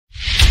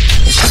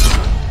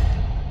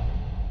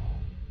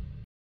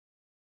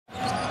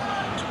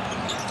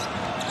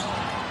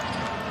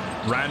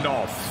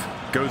Randolph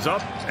goes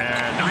up,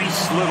 and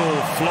nice little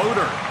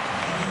floater.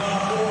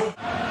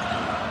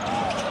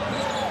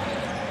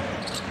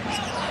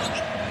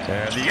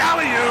 And the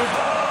alley-oop.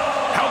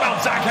 How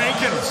about Zach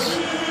Hankins?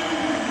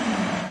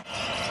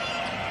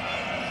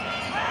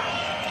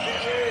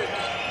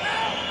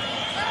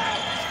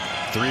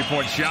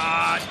 Three-point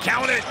shot.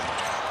 Count it.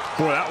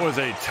 Boy, that was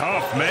a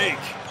tough make.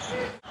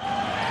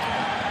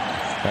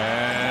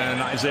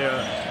 And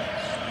Isaiah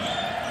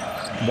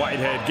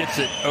Whitehead gets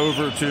it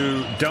over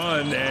to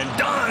Dunn, and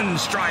Dunn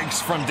strikes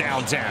from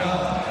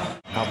downtown.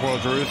 Hapoel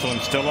Jerusalem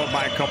still up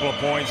by a couple of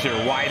points here.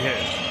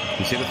 Whitehead,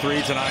 you see the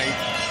three tonight.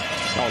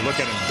 Oh, look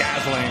at him,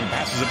 dazzling,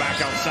 passes it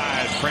back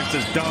outside. Prince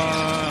is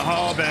done,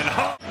 Hub and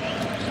Hub.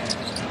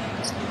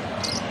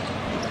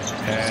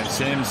 And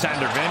Sim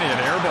Sandervini, an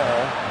air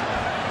ball.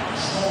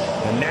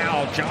 And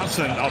now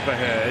Johnson up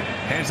ahead,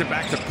 hands it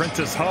back to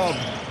Prentice Hub.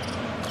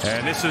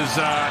 And this is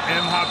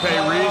MHP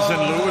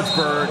Riesen,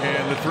 Lewisburg,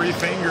 and the three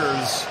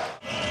fingers.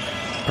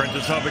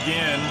 Prentice Hub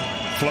again,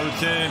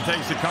 floats in,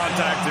 takes the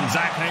contact, and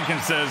Zach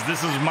Hankins says,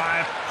 this is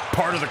my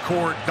part of the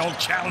court. Don't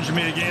challenge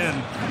me again.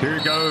 Here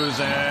he goes,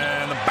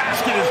 and the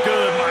basket is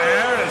good by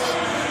Harris.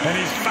 And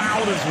he's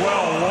fouled as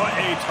well. What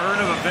a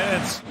turn of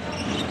events.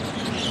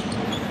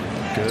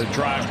 Good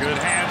drive, good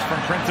hands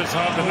from Prentice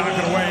Hub to knock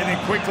it away, and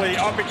then quickly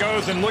up it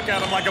goes, and look at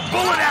him like a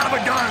bullet out of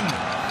a gun.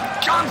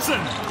 Johnson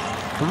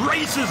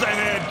races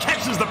ahead,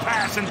 catches the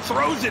pass, and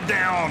throws it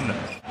down.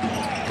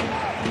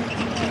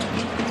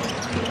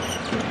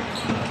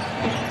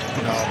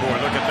 Oh, boy,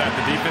 look at that.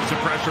 The defensive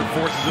pressure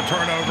forces a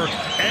turnover.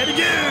 And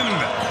again,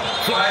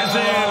 flies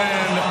in,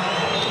 and,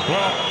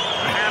 well,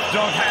 half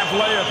dunk, half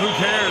layup. Who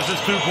cares?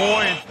 It's 2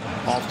 points.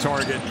 Off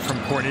target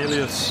from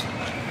Cornelius.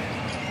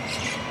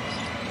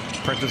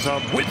 Prentice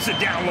Hub whips it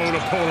down low to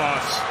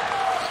Polas.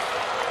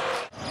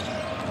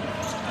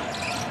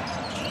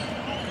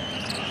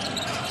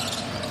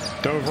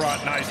 Dovrot,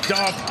 nice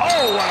dump.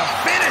 Oh, what a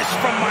finish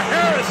from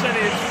Maharis, and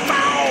he's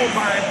fouled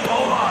by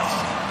Polas.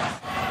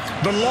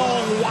 The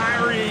long,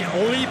 wiry,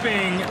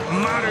 leaping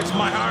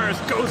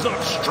Maharis goes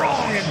up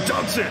strong and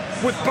dunks it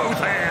with both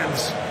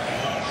hands.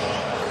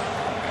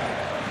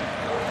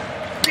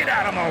 Get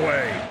out of my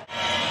way.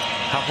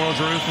 Hapoel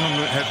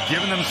Jerusalem have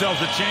given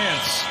themselves a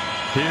chance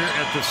here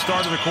at the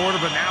start of the quarter,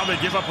 but now they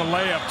give up a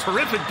layup.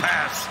 Terrific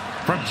pass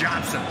from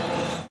Johnson.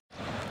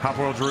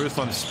 Hapoel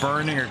Jerusalem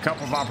spurning a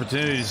couple of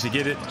opportunities to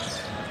get it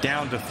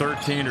down to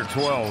 13 or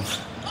 12.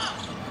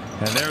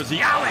 And there's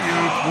the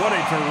alley-oop. What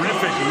a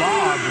terrific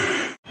lob.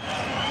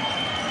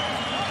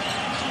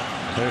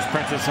 There's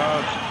Prentice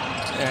Hub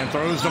and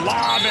throws the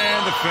lob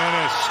and the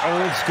finish.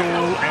 Old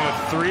school and a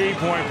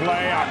three-point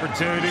play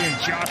opportunity,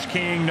 and Josh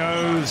King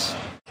knows.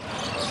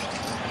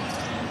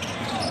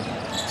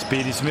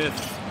 Speedy Smith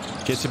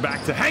gets it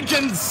back to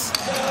Hankins.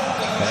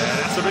 And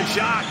that's a big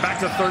shot. Back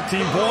to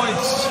 13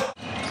 points.